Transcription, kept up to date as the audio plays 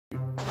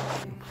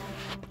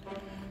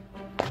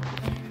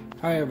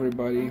Hi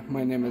everybody,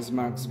 my name is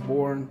Max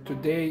Born.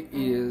 Today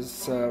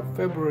is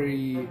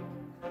February...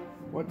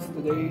 What's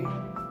the day?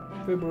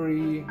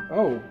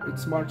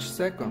 It's March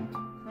 2nd.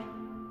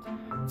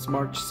 It's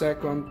March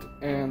 2nd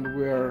and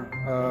we're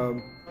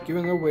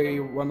giving away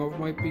one of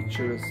my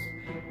pictures,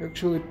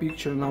 actually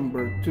picture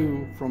number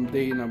 2 from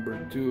day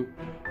number 2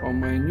 on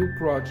my new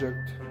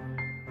project,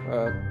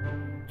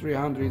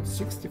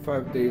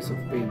 365 days of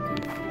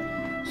painting.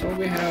 So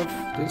we have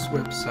this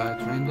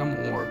website,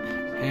 random.org,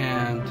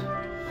 and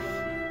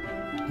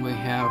we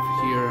have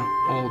here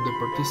all the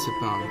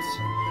participants.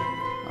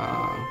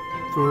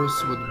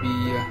 First would be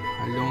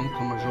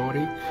Alenka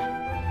Majorik,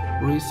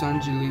 Ruiz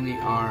Angelini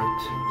Art,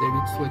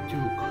 David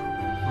Slatuk,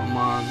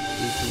 Roman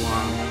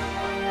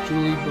 81,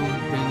 Julie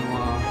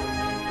Benoit,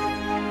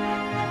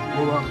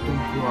 Lovachton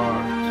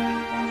Art,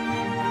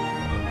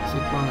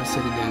 Svetlana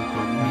Seridenko,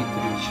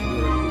 Dmitrich,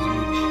 Vera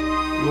Kuzmich,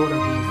 Laura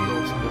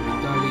Gnizdovska,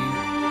 Vitaly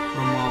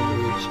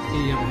Romanovich,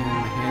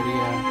 Ihnen,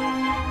 Hier,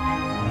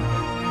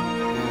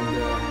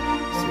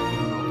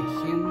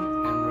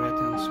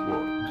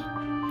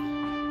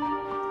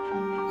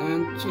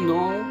 and to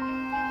know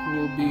who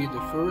will be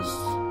the first,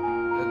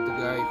 that the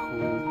guy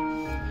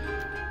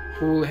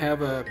who will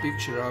have a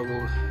picture, I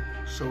will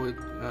show it,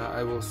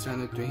 I will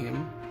send it to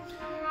him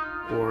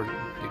or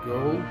the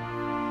girl.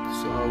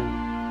 So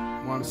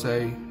once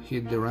I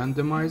hit the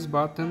randomize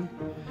button,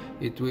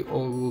 it will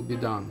all be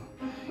done.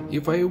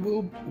 If I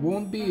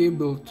won't be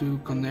able to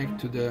connect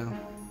to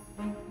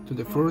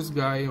the first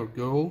guy or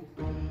girl,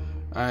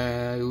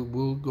 I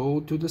will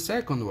go to the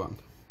second one,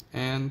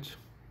 and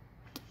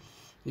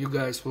you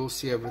guys will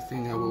see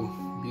everything I will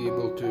be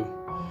able to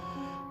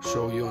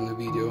show you on the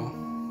video,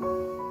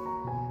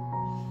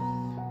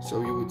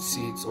 so you would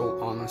see it's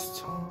all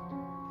honest.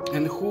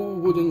 And who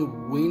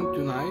wouldn't win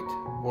tonight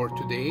or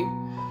today,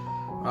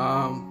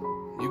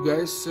 you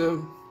guys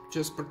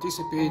just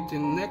participate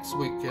in next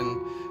week, and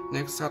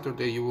next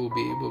Saturday you will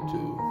be able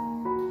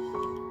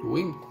to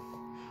win.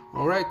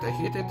 Alright, I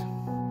hit it,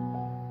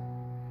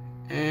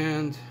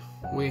 and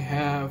we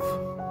have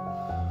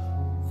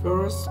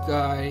first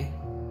guy.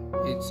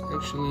 It's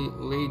actually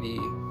lady,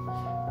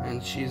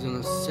 and she's in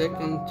a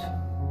second,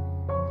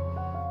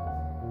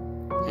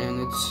 and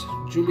it's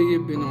Julie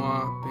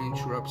Benoit,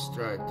 painter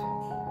abstract.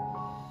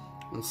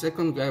 And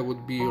second guy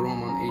would be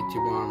Roman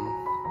 81.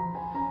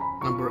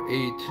 Number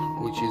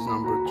 8, which is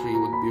number 3,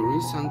 would be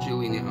Ruiz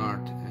Angelini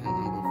Art, and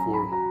number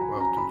 4,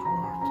 Walton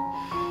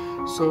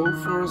Art. So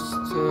first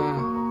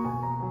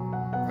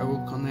I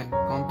will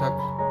contact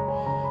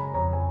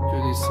to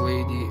this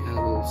lady and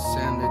will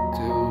send it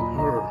to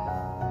her,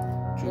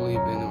 Julie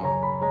Benoit.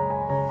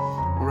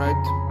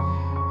 Alright,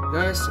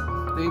 guys,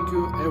 thank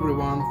you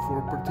everyone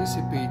for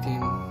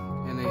participating,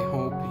 and I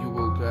hope you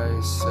will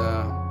guys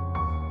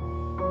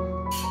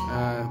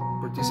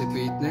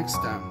participate next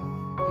time,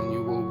 and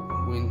you will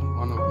win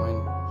one of my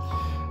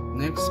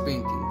next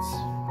paintings,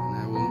 and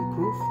I will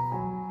improve,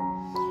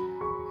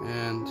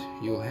 and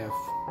you'll have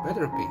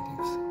better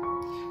paintings.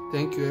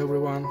 Thank you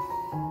everyone.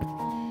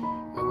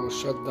 I will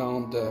shut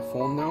down the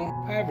phone now.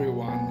 Hi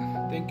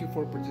everyone, thank you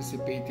for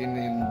participating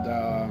in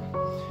the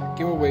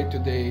giveaway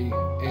today,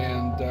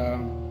 and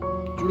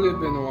Julie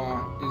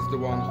Benoit is the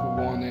one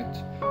who won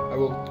it. I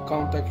will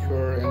contact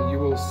her and you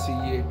will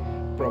see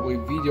probably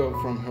video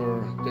from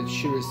her that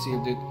she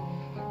received it.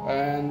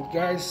 And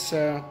guys,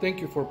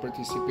 thank you for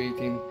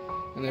participating,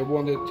 and I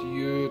wanted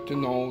you to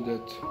know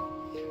that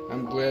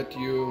I'm glad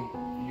you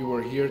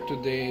were here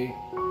today.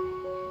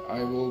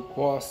 I will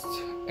post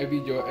a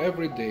video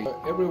every day.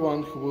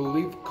 Everyone who will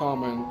leave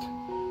comment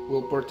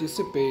will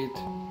participate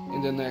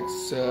in the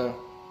next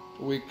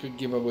week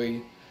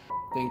giveaway.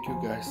 Thank you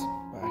guys.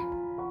 Bye.